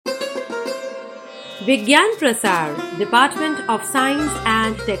Vigyan Prasar, Department of Science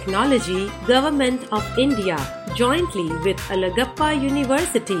and Technology, Government of India, jointly with Alagappa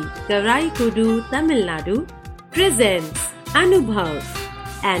University, Karaikudu, Tamil Nadu, presents Anubhav,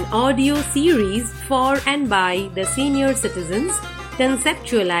 an audio series for and by the senior citizens,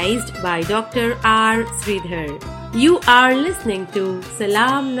 conceptualized by Dr. R. Sridhar. You are listening to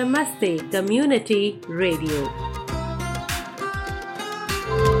Salam Namaste Community Radio.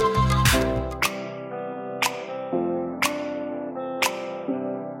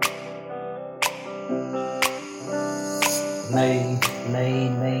 नई नई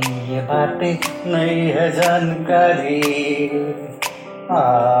नई ये बातें नई है जानकारी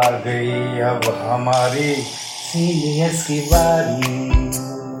आ गई अब हमारी सीनियर्स की बारी।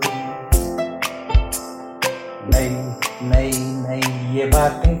 नई नई नई ये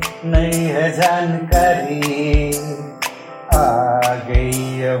बातें नई है जानकारी आ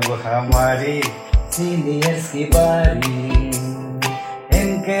गई अब हमारी सीनियर्स की बारी।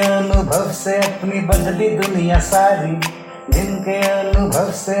 इनके अनुभव से अपनी बदली दुनिया सारी, इनके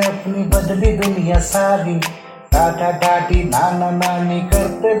अनुभव से अपनी बदली दुनिया सारी। टाटा टाटी नाना नानी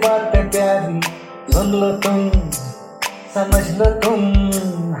करते बातें प्यारी। सुन लो तुम समझ लो तुम,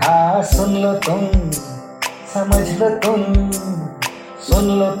 हाँ सुन लो तुम समझ लो तुम, सुन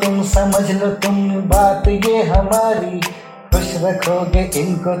लो तुम समझ लो तुम बात ये हमारी। खुश रखोगे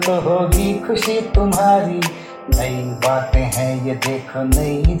इनको तो होगी खुशी तुम्हारी। नई बातें हैं ये देखो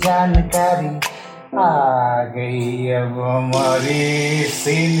नई जानकारी आ गई अब हमारी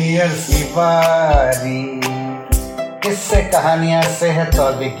सीनियर्स की बारी। किससे कहानियां सेहत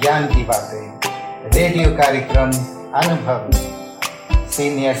और विज्ञान की बातें, रेडियो कार्यक्रम अनुभव,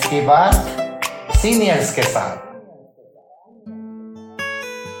 सीनियर्स की बात सीनियर्स के साथ।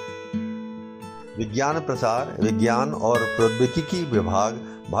 विज्ञान प्रसार, विज्ञान और प्रौद्योगिकी विभाग,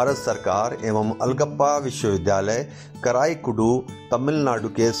 भारत सरकार एवं अलगप्पा विश्वविद्यालय कराईकुडू तमिलनाडु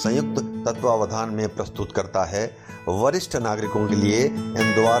के संयुक्त तत्वावधान में प्रस्तुत करता है वरिष्ठ नागरिकों के लिए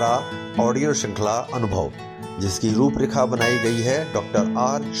इन द्वारा ऑडियो श्रृंखला अनुभव, जिसकी रूपरेखा बनाई गई है डॉक्टर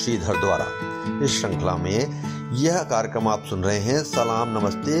आर श्रीधर द्वारा। इस श्रृंखला में यह कार्यक्रम आप सुन रहे हैं सलाम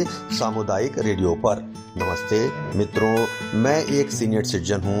नमस्ते सामुदायिक रेडियो पर। नमस्ते मित्रों, मैं एक सीनियर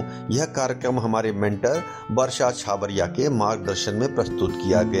सिटीजन हूँ। यह कार्यक्रम हमारे मेंटर वर्षा छाबरिया के मार्गदर्शन में प्रस्तुत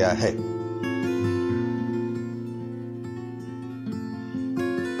किया गया है।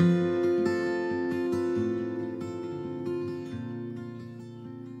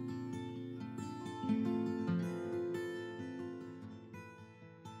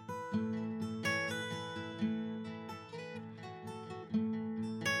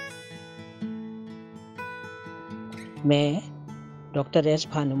 मैं डॉक्टर एस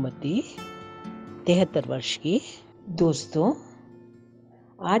भानुमति 73 वर्ष की। दोस्तों,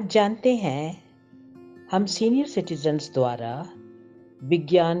 आज जानते हैं हम सीनियर सिटीजन्स द्वारा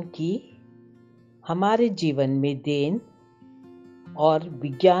विज्ञान की हमारे जीवन में देन और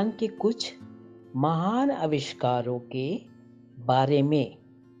विज्ञान के कुछ महान आविष्कारों के बारे में।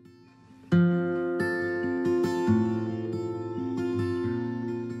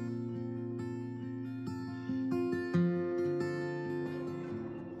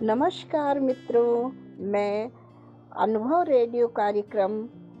 नमस्कार मित्रों, मैं अनुभव रेडियो कार्यक्रम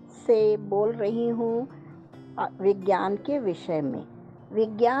से बोल रही हूँ विज्ञान के विषय में।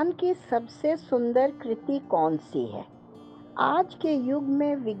 विज्ञान की सबसे सुंदर कृति कौन सी है? आज के युग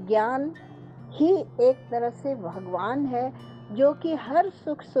में विज्ञान ही एक तरह से भगवान है, जो कि हर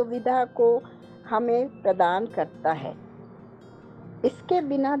सुख सुविधा को हमें प्रदान करता है। इसके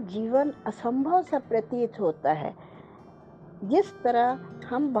बिना जीवन असंभव सा प्रतीत होता है। जिस तरह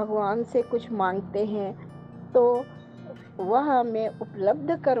हम भगवान से कुछ मांगते हैं तो वह हमें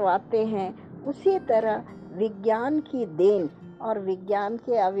उपलब्ध करवाते हैं, उसी तरह विज्ञान की देन और विज्ञान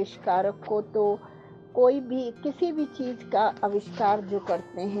के आविष्कारक को तो कोई भी किसी भी चीज़ का आविष्कार जो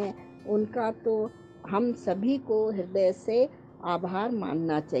करते हैं उनका तो हम सभी को हृदय से आभार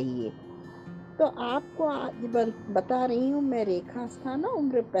मानना चाहिए। तो आपको आज बता रही हूँ मैं रेखा अस्थाना,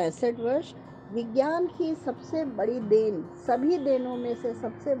 उम्र 65 वर्ष। विज्ञान की सबसे बड़ी देन, सभी देनों में से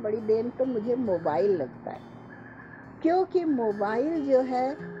सबसे बड़ी देन तो मुझे मोबाइल लगता है, क्योंकि मोबाइल जो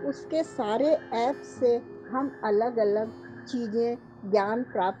है उसके सारे ऐप से हम अलग अलग चीज़ें ज्ञान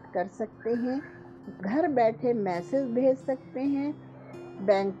प्राप्त कर सकते हैं। घर बैठे मैसेज भेज सकते हैं,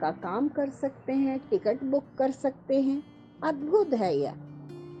 बैंक का काम कर सकते हैं, टिकट बुक कर सकते हैं। अद्भुत है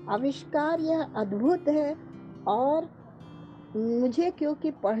यह आविष्कार, यह अद्भुत है। और मुझे क्योंकि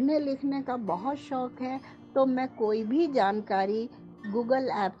पढ़ने लिखने का बहुत शौक़ है तो मैं कोई भी जानकारी गूगल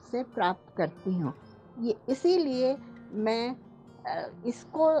ऐप से प्राप्त करती हूँ। ये इसीलिए मैं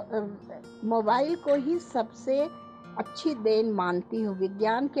इसको मोबाइल को ही सबसे अच्छी देन मानती हूँ,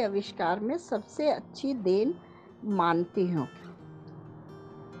 विज्ञान के आविष्कार में सबसे अच्छी देन मानती हूँ।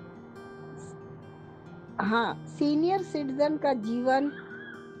 हाँ, सीनियर सिटीजन का जीवन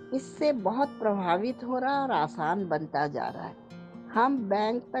इससे बहुत प्रभावित हो रहा है और आसान बनता जा रहा है। हम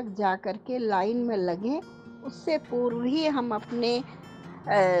बैंक तक जा कर के लाइन में लगें, उससे पूर्व ही हम अपने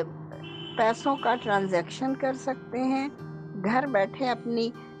पैसों का ट्रांजैक्शन कर सकते हैं। घर बैठे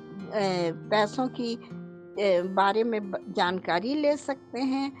अपनी पैसों की बारे में जानकारी ले सकते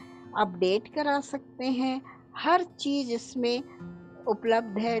हैं, अपडेट करा सकते हैं। हर चीज़ इसमें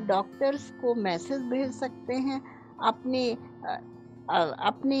उपलब्ध है। डॉक्टर्स को मैसेज भेज सकते हैं, अपने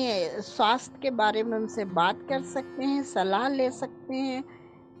स्वास्थ्य के बारे में उनसे बात कर सकते हैं, सलाह ले सकते हैं।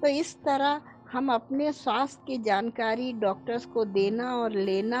 तो इस तरह हम अपने स्वास्थ्य की जानकारी डॉक्टर्स को देना और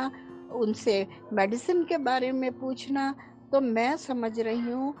लेना, उनसे मेडिसिन के बारे में पूछना, तो मैं समझ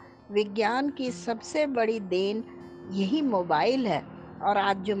रही हूँ विज्ञान की सबसे बड़ी देन यही मोबाइल है। और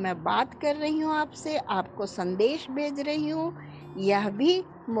आज जो मैं बात कर रही हूँ आपसे, आपको संदेश भेज रही हूँ, यह भी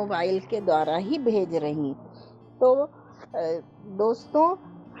मोबाइल के द्वारा ही भेज रही हूँ। तो दोस्तों,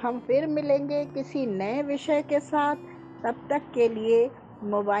 हम फिर मिलेंगे किसी नए विषय के साथ। तब तक के लिए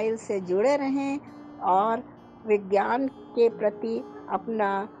मोबाइल से जुड़े रहें और विज्ञान के प्रति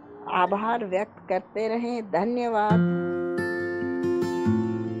अपना आभार व्यक्त करते रहें। धन्यवाद।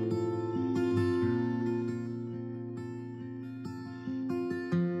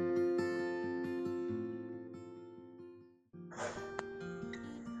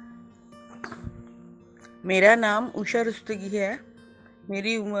 मेरा नाम उषा रुस्तगी है।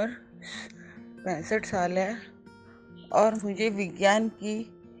 मेरी उम्र 65 साल है और मुझे विज्ञान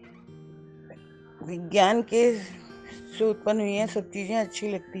के से उत्पन्न हुई हैं सब चीज़ें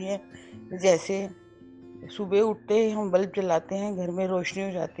अच्छी लगती हैं। जैसे सुबह उठते ही हम बल्ब जलाते हैं, घर में रोशनी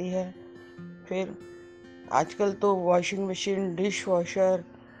हो जाती है। फिर आजकल तो वॉशिंग मशीन, डिश वॉशर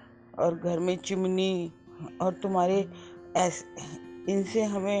और घर में चिमनी और इनसे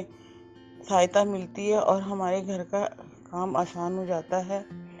हमें सहायता मिलती है और हमारे घर का काम आसान हो जाता है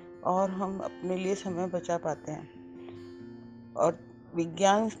और हम अपने लिए समय बचा पाते हैं। और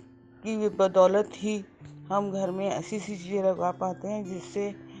विज्ञान की बदौलत ही हम घर में ऐसी चीज़ें लगा पाते हैं जिससे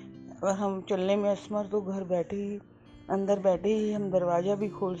अगर हम चलने में असमर्थ तो अंदर बैठे ही हम दरवाज़ा भी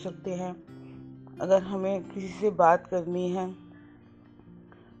खोल सकते हैं। अगर हमें किसी से बात करनी है,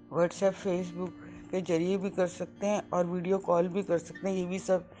 व्हाट्सएप, फेसबुक के जरिए भी कर सकते हैं और वीडियो कॉल भी कर सकते हैं। ये भी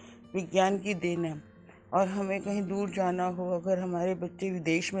सब विज्ञान की देन है। और हमें कहीं दूर जाना हो, अगर हमारे बच्चे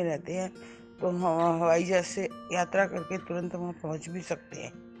विदेश में रहते हैं तो हम हवाई जहाज से यात्रा करके तुरंत वहाँ पहुँच भी सकते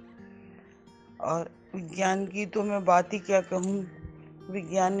हैं। और विज्ञान की तो मैं बात ही क्या कहूँ,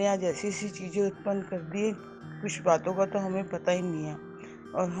 विज्ञान ने आज ऐसी चीज़ें उत्पन्न कर दी, कुछ बातों का तो हमें पता ही नहीं है।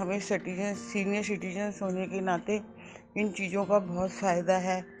 और हमें सीनियर सिटीजन होने के नाते इन चीज़ों का बहुत फ़ायदा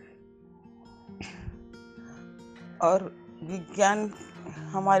है। और विज्ञान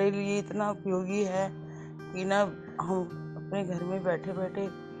हमारे लिए इतना उपयोगी है कि ना हम अपने घर में बैठे बैठे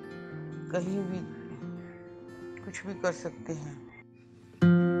कहीं भी कुछ भी कर सकते हैं।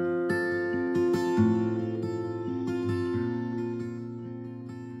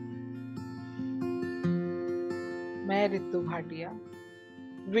 मैं रितु भाटिया।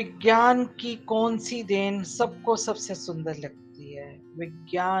 विज्ञान की कौन सी देन सबको सबसे सुंदर लगती है?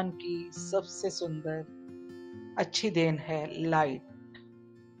 विज्ञान की सबसे सुंदर अच्छी देन है लाइट।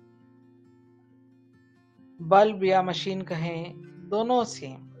 बल्ब या मशीन कहें, दोनों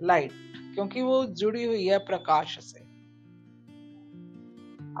सेम लाइट, क्योंकि वो जुड़ी हुई है प्रकाश से।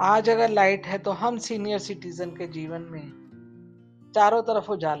 आज अगर लाइट है तो हम सीनियर सिटीजन के जीवन में चारों तरफ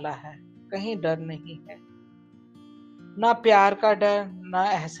उजाला है, कहीं डर नहीं है। ना प्यार का डर, ना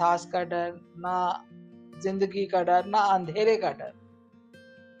एहसास का डर, ना जिंदगी का डर, ना अंधेरे का डर।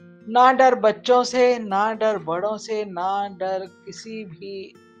 ना डर बच्चों से, ना डर बड़ों से, ना डर किसी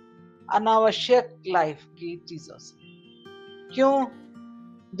भी अनावश्यक लाइफ की चीजों से। क्यों?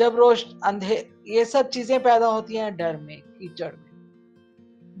 जब ये सब चीजें पैदा होती हैं डर में, कीचड़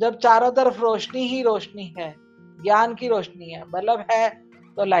में। जब चारों तरफ रोशनी ही रोशनी है, ज्ञान की रोशनी है, बल्ब है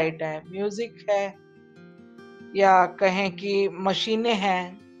तो लाइट है, म्यूजिक है, या कहें कि मशीनें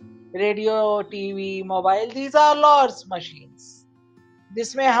हैं, radio, TV, mobile, these are lords machines,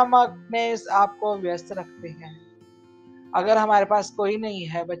 जिसमें हम अपने आप को व्यस्त रखते हैं। अगर हमारे पास कोई नहीं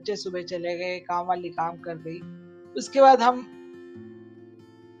है, बच्चे सुबह चले गए, काम वाली काम कर गई, उसके बाद हम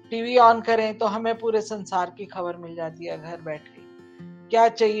टीवी ऑन करें तो हमें पूरे संसार की खबर मिल जाती है घर बैठे। क्या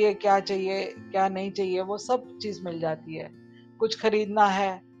चाहिए, क्या नहीं चाहिए, वो सब चीज मिल जाती है। कुछ खरीदना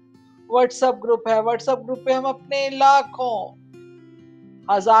है, व्हाट्सएप ग्रुप है, व्हाट्सएप ग्रुप पे हम अपने लाखों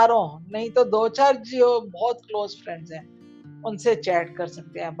हजारों नहीं तो 2-4 जो बहुत क्लोज फ्रेंड्स हैं उनसे चैट कर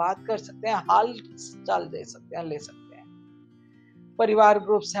सकते हैं, बात कर सकते हैं, हाल चाल दे सकते हैं, ले सकते हैं। परिवार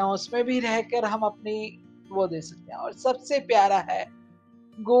ग्रुप्स हैं उसमें भी रहकर हम अपनी वो दे सकते हैं। और सबसे प्यारा है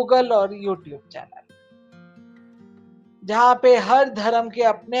गूगल और यूट्यूब चैनल, जहाँ पे हर धर्म के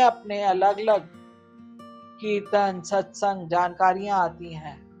अपने अपने अलग अलग कीर्तन, सत्संग, जानकारियां आती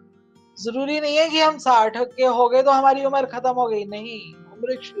हैं। जरूरी नहीं है कि हम 60 के हो गए तो हमारी उम्र खत्म हो गई, नहीं,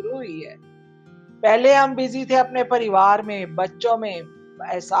 उम्र शुरू हुई है। पहले हम बिजी थे अपने परिवार में, बच्चों में,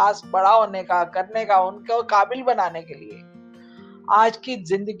 एहसास बड़ा होने का, करने का, उनको काबिल बनाने के लिए। आज की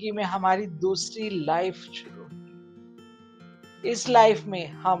जिंदगी में हमारी दूसरी लाइफ शुरू हुई। इस लाइफ में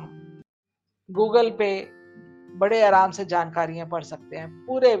हम गूगल पे बड़े आराम से जानकारियां पढ़ सकते हैं,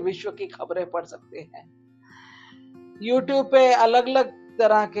 पूरे विश्व की खबरें पढ़ सकते हैं। यूट्यूब पे अलग अलग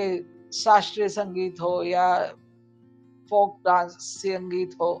तरह के शास्त्रीय संगीत हो या फोक डांस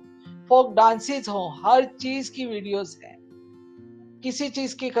संगीत हो, फोक डांसेस हो, हर चीज की वीडियोस हैं, किसी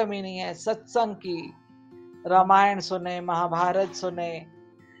चीज की कमी नहीं है। सत्संग की, रामायण सुने, महाभारत सुने,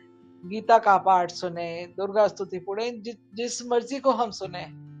 गीता का पाठ सुने, दुर्गा स्तुति पढ़े, जिस मर्जी को हम सुने।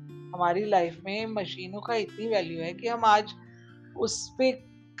 हमारी लाइफ में मशीनों का इतनी वैल्यू है कि हम आज उस पे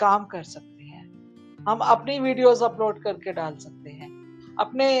काम कर सकते हैं। हम अपनी वीडियोस अपलोड करके डाल सकते हैं,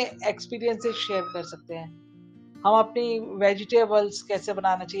 अपने एक्सपीरियंसेस शेयर कर सकते हैं, हम अपनी वेजिटेबल्स कैसे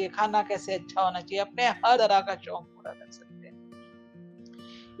बनाना चाहिए, खाना कैसे अच्छा होना चाहिए, अपने हर तरह का शौक पूरा कर सकते हैं।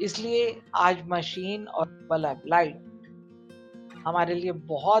 इसलिए आज मशीन और बल्ब, लाइट हमारे लिए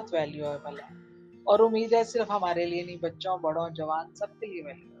बहुत वैल्यूएबल है, और उम्मीद है सिर्फ हमारे लिए नहीं, बच्चों, बड़ों, जवान, सबके लिए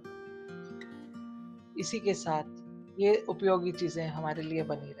वैल्यूएबल। इसी के साथ ये उपयोगी चीजें हमारे लिए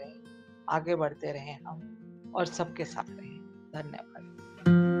बनी रहें, आगे बढ़ते रहें हम और सबके साथ रहें। धन्यवाद।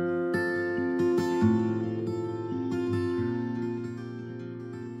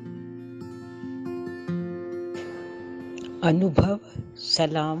 अनुभव,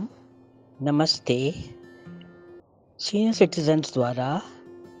 सलाम, नमस्ते। सीनियर सिटीजन्स द्वारा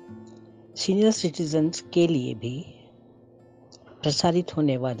सीनियर सिटीजन्स के लिए भी प्रसारित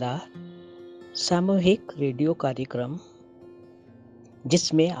होने वाला सामूहिक रेडियो कार्यक्रम,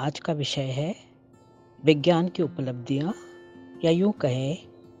 जिसमें आज का विषय है विज्ञान की उपलब्धियां, या यूं कहें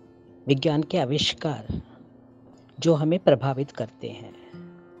विज्ञान के आविष्कार जो हमें प्रभावित करते हैं।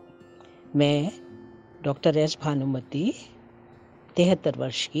 मैं डॉक्टर एस भानुमति, 73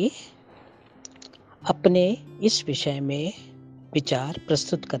 वर्ष की, अपने इस विषय में विचार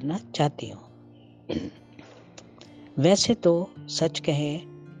प्रस्तुत करना चाहती हूँ। वैसे तो सच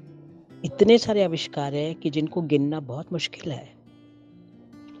कहें इतने सारे आविष्कार हैं कि जिनको गिनना बहुत मुश्किल है,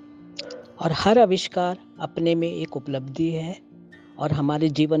 और हर आविष्कार अपने में एक उपलब्धि है और हमारे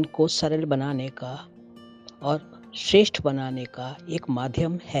जीवन को सरल बनाने का और श्रेष्ठ बनाने का एक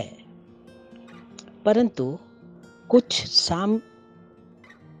माध्यम है। परंतु कुछ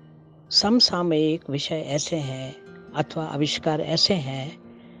समसामयिक विषय ऐसे हैं अथवा आविष्कार ऐसे हैं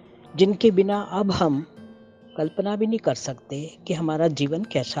जिनके बिना अब हम कल्पना भी नहीं कर सकते कि हमारा जीवन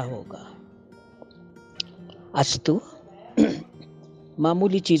कैसा होगा। अस्तु,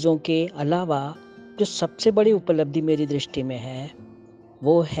 मामूली चीज़ों के अलावा जो सबसे बड़ी उपलब्धि मेरी दृष्टि में है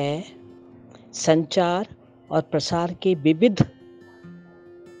वो है संचार और प्रसार के विविध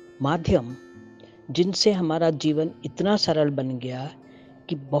माध्यम, जिनसे हमारा जीवन इतना सरल बन गया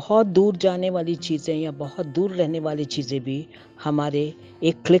कि बहुत दूर जाने वाली चीज़ें या बहुत दूर रहने वाली चीज़ें भी हमारे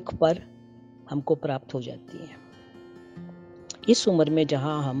एक क्लिक पर हमको प्राप्त हो जाती हैं। इस उम्र में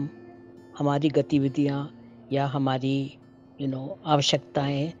जहाँ हम हमारी गतिविधियाँ या हमारी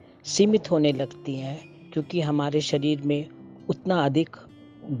आवश्यकताएं सीमित होने लगती हैं, क्योंकि हमारे शरीर में उतना अधिक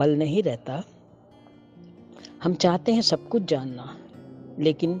बल नहीं रहता, हम चाहते हैं सब कुछ जानना,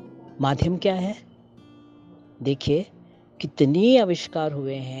 लेकिन माध्यम क्या है? देखिए कितनी आविष्कार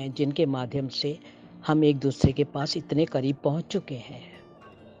हुए हैं जिनके माध्यम से हम एक दूसरे के पास इतने करीब पहुंच चुके हैं।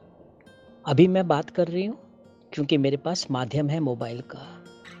 अभी मैं बात कर रही हूँ क्योंकि मेरे पास माध्यम है मोबाइल का,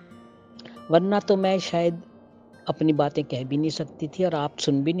 वरना तो मैं शायद अपनी बातें कह भी नहीं सकती थी और आप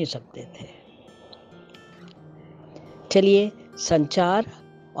सुन भी नहीं सकते थे। चलिए संचार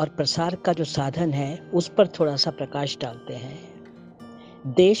और प्रसार का जो साधन है उस पर थोड़ा सा प्रकाश डालते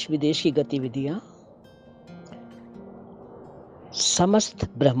हैं। देश विदेश की गतिविधियां, समस्त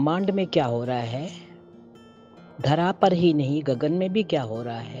ब्रह्मांड में क्या हो रहा है, धरा पर ही नहीं गगन में भी क्या हो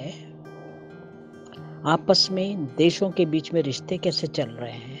रहा है, आपस में देशों के बीच में रिश्ते कैसे चल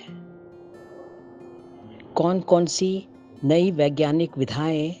रहे हैं, कौन कौन सी नई वैज्ञानिक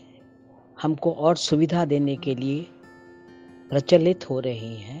विधाएं हमको और सुविधा देने के लिए प्रचलित हो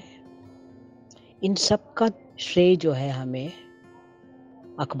रही हैं, इन सब का श्रेय जो है हमें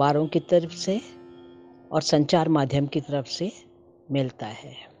अखबारों की तरफ से और संचार माध्यम की तरफ से मिलता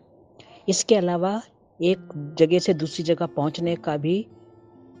है। इसके अलावा एक जगह से दूसरी जगह पहुंचने का भी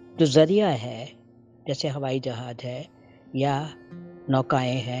जो ज़रिया है, जैसे हवाई जहाज़ है या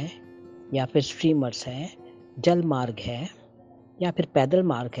नौकाएं हैं या फिर स्ट्रीमर्स हैं, जल मार्ग है या फिर पैदल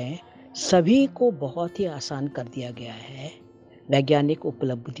मार्ग है, सभी को बहुत ही आसान कर दिया गया है वैज्ञानिक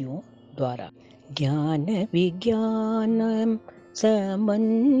उपलब्धियों द्वारा। ज्ञान विज्ञानम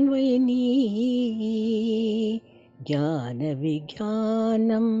समन्वयिनी, ज्ञान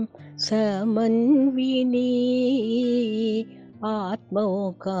विज्ञानम समन्विनी,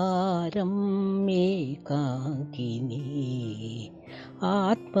 आत्मोकारम एकाकिनी,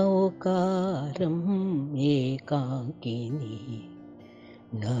 आत्मोकारम एकाकिनी।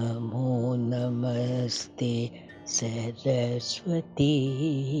 नमो नमस्ते सरस्वती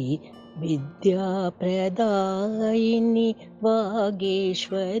विद्या प्रदायिनी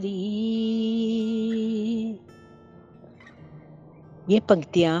वागेश्वरी। ये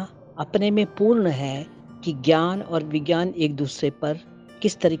पंक्तियाँ अपने में पूर्ण है कि ज्ञान और विज्ञान एक दूसरे पर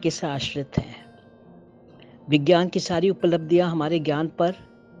किस तरीके से आश्रित हैं। विज्ञान की सारी उपलब्धियाँ हमारे ज्ञान पर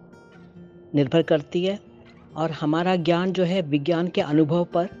निर्भर करती है और हमारा ज्ञान जो है विज्ञान के अनुभव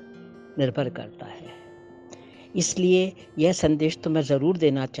पर निर्भर करता है। इसलिए यह संदेश तो मैं ज़रूर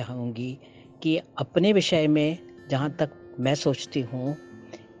देना चाहूँगी कि अपने विषय में जहाँ तक मैं सोचती हूँ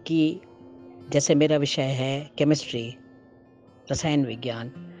कि जैसे मेरा विषय है केमिस्ट्री, रसायन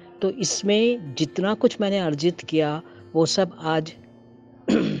विज्ञान, तो इसमें जितना कुछ मैंने अर्जित किया वो सब आज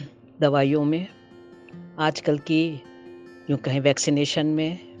दवाइयों में, आजकल की यूँ कहें वैक्सीनेशन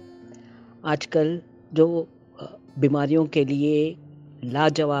में, आजकल जो बीमारियों के लिए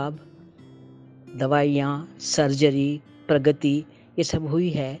लाजवाब दवाइयाँ, सर्जरी, प्रगति ये सब हुई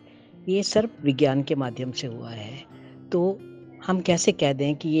है, ये सिर्फ विज्ञान के माध्यम से हुआ है। तो हम कैसे कह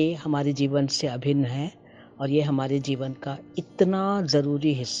दें कि ये हमारे जीवन से अभिन्न है और ये हमारे जीवन का इतना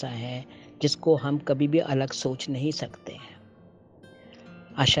ज़रूरी हिस्सा है जिसको हम कभी भी अलग सोच नहीं सकते हैं।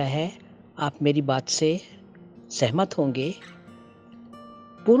 आशा है आप मेरी बात से सहमत होंगे,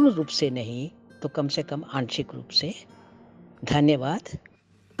 पूर्ण रूप से नहीं तो कम से कम आंशिक रूप से। धन्यवाद।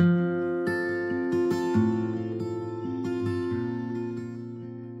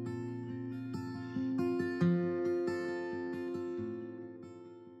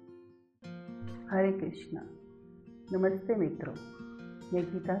 हरे कृष्णा। नमस्ते मित्रों, मैं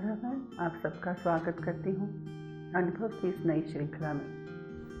गीता धवन आप सबका स्वागत करती हूँ अनुभव की इस नई श्रृंखला में।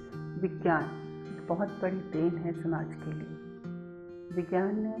 विज्ञान एक बहुत बड़ी देन है समाज के लिए।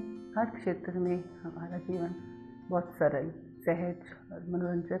 विज्ञान ने हर क्षेत्र में हमारा जीवन बहुत सरल, सहज और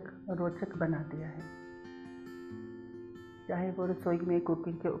मनोरंजक और रोचक बना दिया है। चाहे वो रसोई में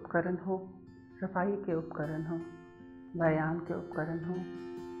कुकिंग के उपकरण हो, सफाई के उपकरण हो, व्यायाम के उपकरण हो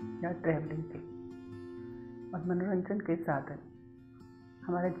या ट्रैवलिंग के और मनोरंजन के साधन,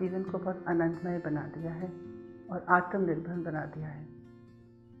 हमारे जीवन को बहुत आनंदमय बना दिया है और आत्मनिर्भर बना दिया है।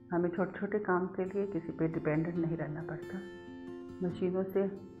 हमें छोटे छोटे काम के लिए किसी पे डिपेंडेंट नहीं रहना पड़ता। मशीनों से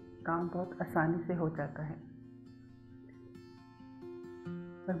काम बहुत आसानी से हो जाता है।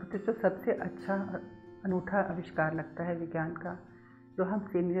 और मुझे जो सबसे अच्छा और अनूठा आविष्कार लगता है विज्ञान का, जो हम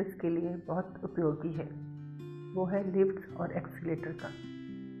सीनियर्स के लिए बहुत उपयोगी है, वो है लिफ्ट और एक्सीलेटर का।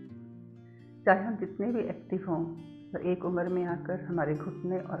 चाहे हम जितने भी एक्टिव हों, तो एक उम्र में आकर हमारे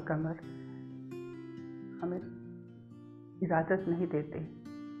घुटने और कमर हमें इजाज़त नहीं देते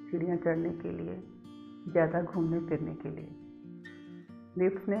सीढ़ियाँ चढ़ने के लिए, ज़्यादा घूमने फिरने के लिए।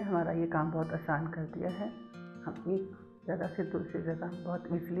 लिफ्ट ने हमारा ये काम बहुत आसान कर दिया है। हम एक जगह से दूसरी जगह बहुत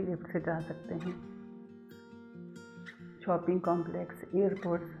ईजिली लिफ्ट से जा सकते हैं। शॉपिंग कॉम्प्लेक्स,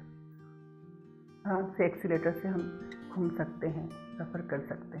 एयरपोर्ट्स, आराम से एक्सीलेटर से हम घूम सकते हैं, सफ़र कर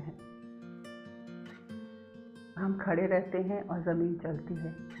सकते हैं। हम खड़े रहते हैं और ज़मीन चलती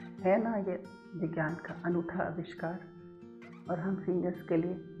है ना ये विज्ञान का अनूठा आविष्कार, और हम सीनियर्स के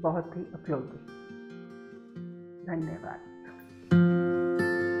लिए बहुत ही उपयोगी। धन्यवाद।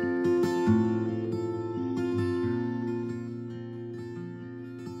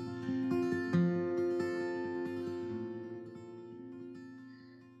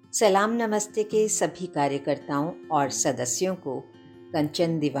 सलाम नमस्ते के सभी कार्यकर्ताओं और सदस्यों को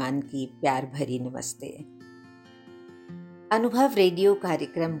कंचन दीवान की प्यार भरी नमस्ते। अनुभव रेडियो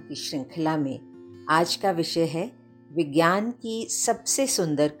कार्यक्रम की श्रृंखला में आज का विषय है विज्ञान की सबसे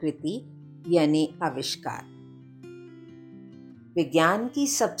सुंदर कृति यानी आविष्कार। विज्ञान की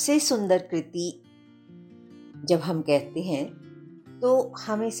सबसे सुंदर कृति जब हम कहते हैं तो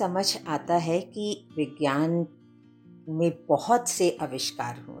हमें समझ आता है कि विज्ञान में बहुत से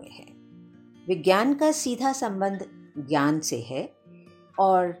आविष्कार हुए हैं। विज्ञान का सीधा संबंध ज्ञान से है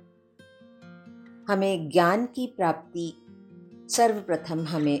और हमें ज्ञान की प्राप्ति सर्वप्रथम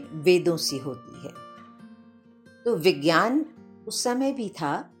हमें वेदों से होती है। तो विज्ञान उस समय भी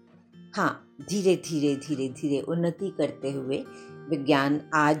था, हाँ, धीरे धीरे धीरे धीरे उन्नति करते हुए विज्ञान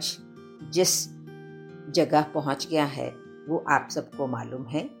आज जिस जगह पहुंच गया है वो आप सबको मालूम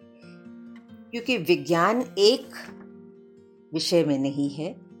है। क्योंकि विज्ञान एक विषय में नहीं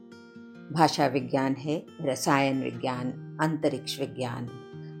है, भाषा विज्ञान है, रसायन विज्ञान, अंतरिक्ष विज्ञान,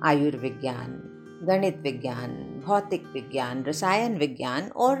 आयुर्विज्ञान, गणित विज्ञान, भौतिक विज्ञान, रसायन विज्ञान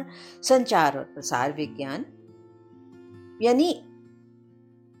और संचार और प्रसार विज्ञान, यानी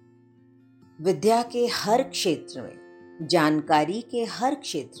विद्या के हर क्षेत्र में, जानकारी के हर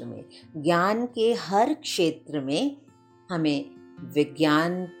क्षेत्र में, ज्ञान के हर क्षेत्र में हमें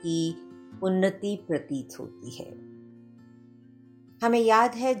विज्ञान की उन्नति प्रतीत होती है। हमें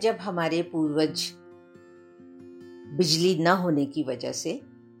याद है जब हमारे पूर्वज बिजली न होने की वजह से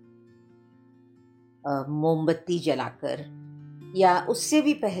मोमबत्ती जलाकर या उससे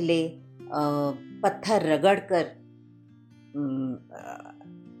भी पहले पत्थर रगड़कर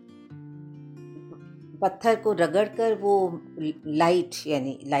वो लाइट,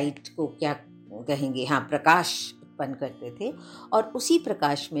 यानी लाइट को क्या कहेंगे, हाँ, प्रकाश उत्पन्न करते थे और उसी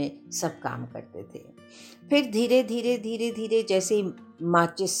प्रकाश में सब काम करते थे। फिर धीरे धीरे धीरे धीरे जैसे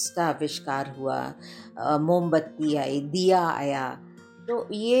माचिस का आविष्कार हुआ, मोमबत्ती आई, दिया आया, तो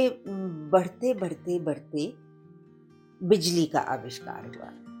ये बढ़ते बढ़ते बढ़ते बिजली का आविष्कार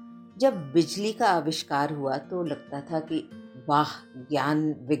हुआ। जब बिजली का आविष्कार हुआ तो लगता था कि वाह,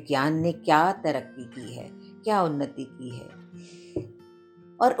 विज्ञान ने क्या तरक्की की है, क्या उन्नति की है।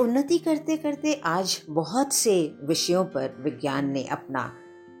 और उन्नति करते करते आज बहुत से विषयों पर विज्ञान ने अपना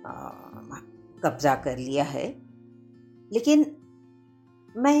कब्जा कर लिया है। लेकिन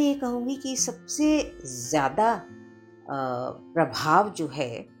मैं ये कहूँगी कि सबसे ज़्यादा प्रभाव जो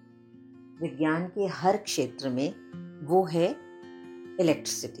है विज्ञान के हर क्षेत्र में वो है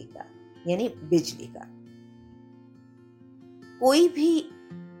इलेक्ट्रिसिटी का, यानी बिजली का। कोई भी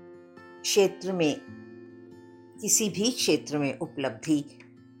क्षेत्र में, किसी भी क्षेत्र में उपलब्धि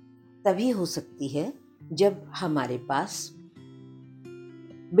तभी हो सकती है जब हमारे पास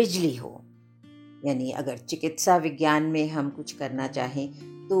बिजली हो। यानी अगर चिकित्सा विज्ञान में हम कुछ करना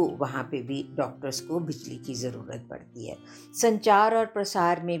चाहें तो वहाँ पे भी डॉक्टर्स को बिजली की ज़रूरत पड़ती है। संचार और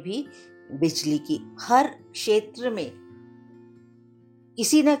प्रसार में भी बिजली की, हर क्षेत्र में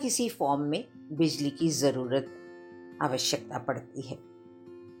किसी न किसी फॉर्म में बिजली की ज़रूरत, आवश्यकता पड़ती है।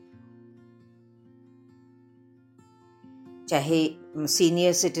 चाहे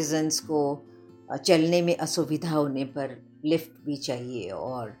सीनियर सिटीजन्स को चलने में असुविधा होने पर लिफ्ट भी चाहिए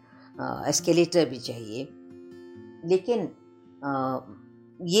और एस्केलेटर भी चाहिए, लेकिन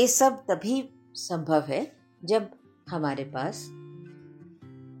ये सब तभी संभव है जब हमारे पास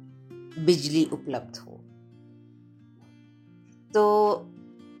बिजली उपलब्ध हो। तो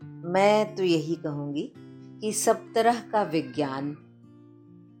मैं तो यही कहूँगी कि सब तरह का विज्ञान,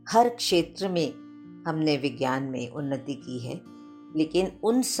 हर क्षेत्र में हमने विज्ञान में उन्नति की है, लेकिन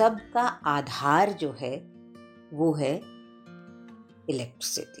उन सब का आधार जो है वो है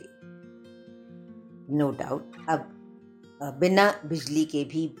इलेक्ट्रिसिटी। नो डाउट अब बिना बिजली के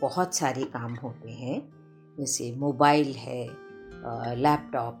भी बहुत सारे काम होते हैं, जैसे मोबाइल है,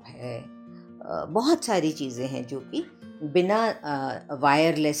 लैपटॉप है, बहुत सारी चीज़ें हैं जो कि बिना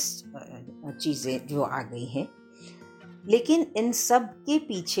वायरलेस चीज़ें जो आ गई हैं। लेकिन इन सब के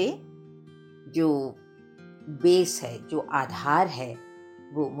पीछे जो बेस है, जो आधार है,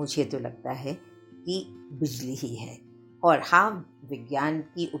 वो मुझे तो लगता है कि बिजली ही है। और हाँ, विज्ञान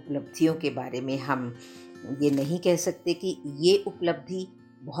की उपलब्धियों के बारे में हम ये नहीं कह सकते कि ये उपलब्धि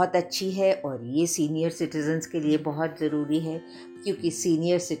बहुत अच्छी है और ये सीनियर सिटीजन्स के लिए बहुत ज़रूरी है, क्योंकि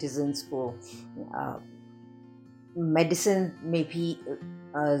सीनियर सिटीजन्स को मेडिसिन में भी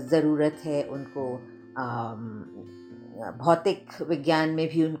ज़रूरत है, उनको भौतिक विज्ञान में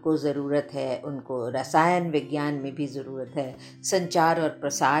भी उनको ज़रूरत है, उनको रसायन विज्ञान में भी ज़रूरत है। संचार और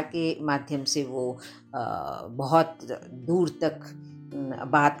प्रसार के माध्यम से वो बहुत दूर तक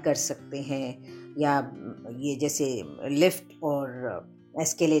बात कर सकते हैं, या ये जैसे लिफ्ट और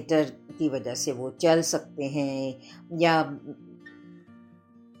एस्केलेटर की वजह से वो चल सकते हैं, या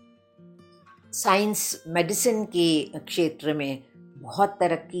साइंस मेडिसिन के क्षेत्र में बहुत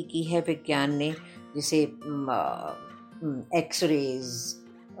तरक्की की है विज्ञान ने, जैसे एक्सरेज,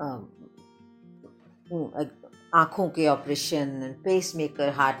 आँखों के ऑपरेशन, पेसमेकर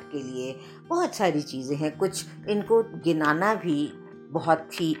हार्ट के लिए, बहुत सारी चीज़ें हैं, कुछ इनको गिनाना भी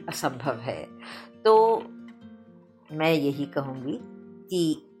बहुत ही असंभव है। तो मैं यही कहूँगी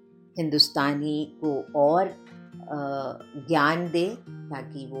कि हिंदुस्तानी को और ज्ञान दे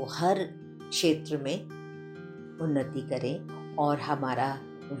ताकि वो हर क्षेत्र में उन्नति करें और हमारा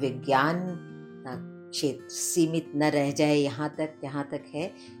विज्ञान क्षेत्र सीमित न रह जाए यहाँ तक जहाँ तक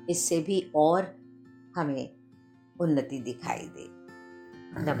है, इससे भी और हमें उन्नति दिखाई दे।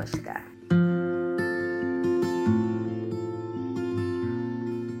 नमस्कार।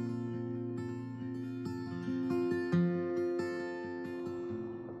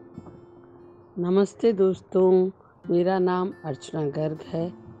 नमस्ते दोस्तों, मेरा नाम अर्चना गर्ग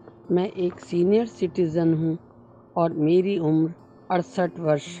है। मैं एक सीनियर सिटीज़न हूँ और मेरी उम्र 68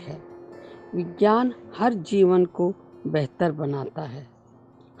 वर्ष है। विज्ञान हर जीवन को बेहतर बनाता है।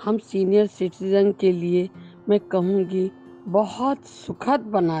 हम सीनियर सिटीज़न के लिए मैं कहूँगी बहुत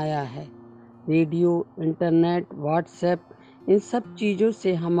सुखद बनाया है। रेडियो, इंटरनेट, व्हाट्सएप, इन सब चीज़ों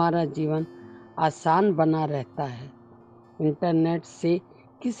से हमारा जीवन आसान बना रहता है। इंटरनेट से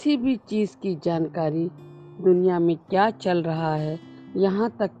किसी भी चीज़ की जानकारी, दुनिया में क्या चल रहा है,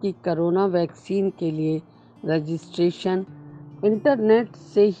 यहाँ तक कि कोरोना वैक्सीन के लिए रजिस्ट्रेशन इंटरनेट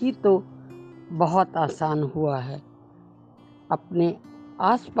से ही तो बहुत आसान हुआ है। अपने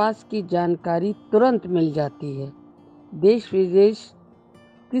आसपास की जानकारी तुरंत मिल जाती है। देश विदेश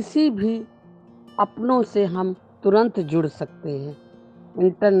किसी भी अपनों से हम तुरंत जुड़ सकते हैं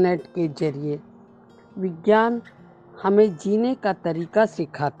इंटरनेट के जरिए। विज्ञान हमें जीने का तरीका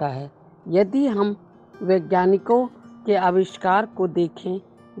सिखाता है। यदि हम वैज्ञानिकों के आविष्कार को देखें,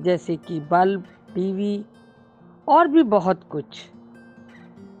 जैसे कि बल्ब, टीवी और भी बहुत कुछ,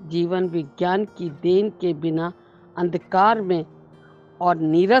 जीवन विज्ञान की देन के बिना अंधकार में और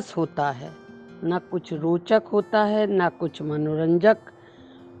नीरस होता है। न कुछ रोचक होता है, न कुछ मनोरंजक।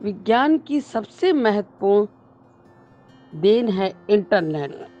 विज्ञान की सबसे महत्वपूर्ण देन है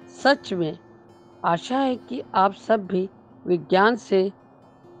इंटरनेट। सच में आशा है कि आप सब भी विज्ञान से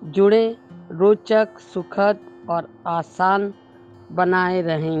जुड़े, रोचक, सुखद और आसान बनाए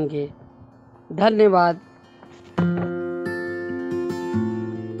रहेंगे। धन्यवाद।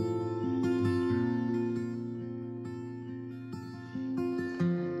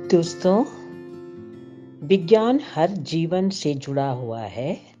 दोस्तों, विज्ञान हर जीवन से जुड़ा हुआ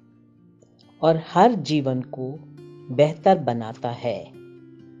है और हर जीवन को बेहतर बनाता है।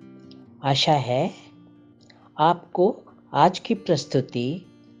 आशा है आपको आज की प्रस्तुति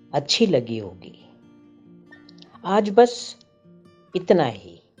अच्छी लगी होगी। आज बस इतना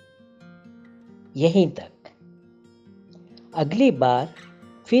ही, यहीं तक। अगली बार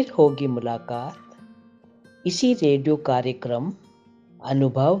फिर होगी मुलाकात इसी रेडियो कार्यक्रम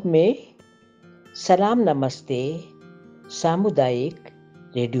अनुभव में। सलाम नमस्ते सामुदायिक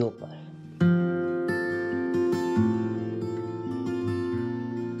रेडियो पर।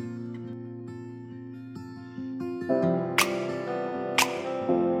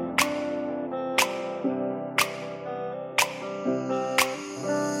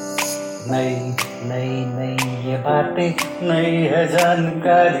 नई नई नई ये बातें, नई है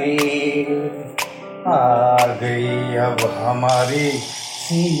जानकारी, आ गई अब हमारी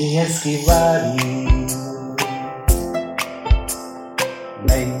सीनियर्स की बारी।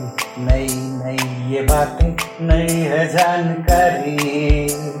 नई नई नई ये बातें, नई है जानकारी,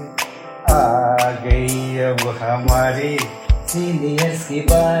 आ गई अब हमारी सीनियर्स की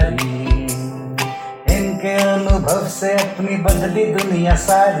बारी। इनके अनुभव से अपनी बदली दुनिया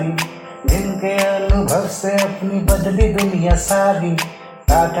सारी, इनके अनुभव से अपनी बदली दुनिया सारी।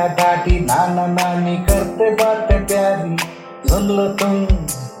 टाटा टाटी नाना नानी करते बातें प्यारी। सुन लो तुम,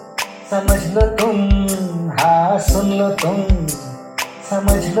 समझ लो तुम, हाँ सुन लो तुम,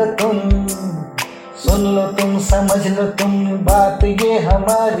 समझ लो तुम, सुन लो तुम, समझ लो तुम, बात ये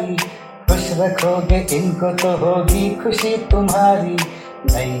हमारी। खुश रखोगे इनको तो होगी खुशी तुम्हारी।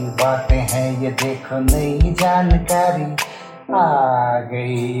 नई बातें हैं ये देखो, नई जानकारी, आ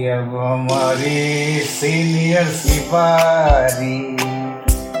गई अब हमारी सीनियर्स की बारी।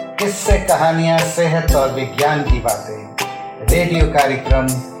 किस्से, कहानियां, सेहत और विज्ञान की बातें, रेडियो कार्यक्रम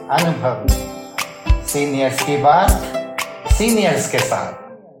अनुभव में। सीनियर्स की बात, सीनियर्स के साथ।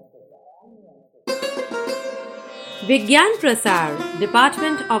 Vigyan Prasar,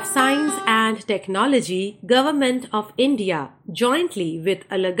 Department of Science and Technology, Government of India, jointly with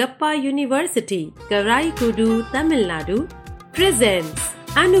Alagappa University, Karaikudu, Tamil Nadu, presents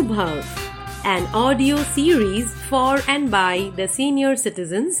Anubhav, an audio series for and by the senior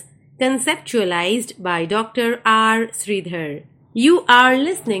citizens, conceptualized by Dr. R. Sridhar. You are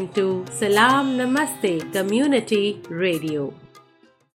listening to Salam Namaste Community Radio.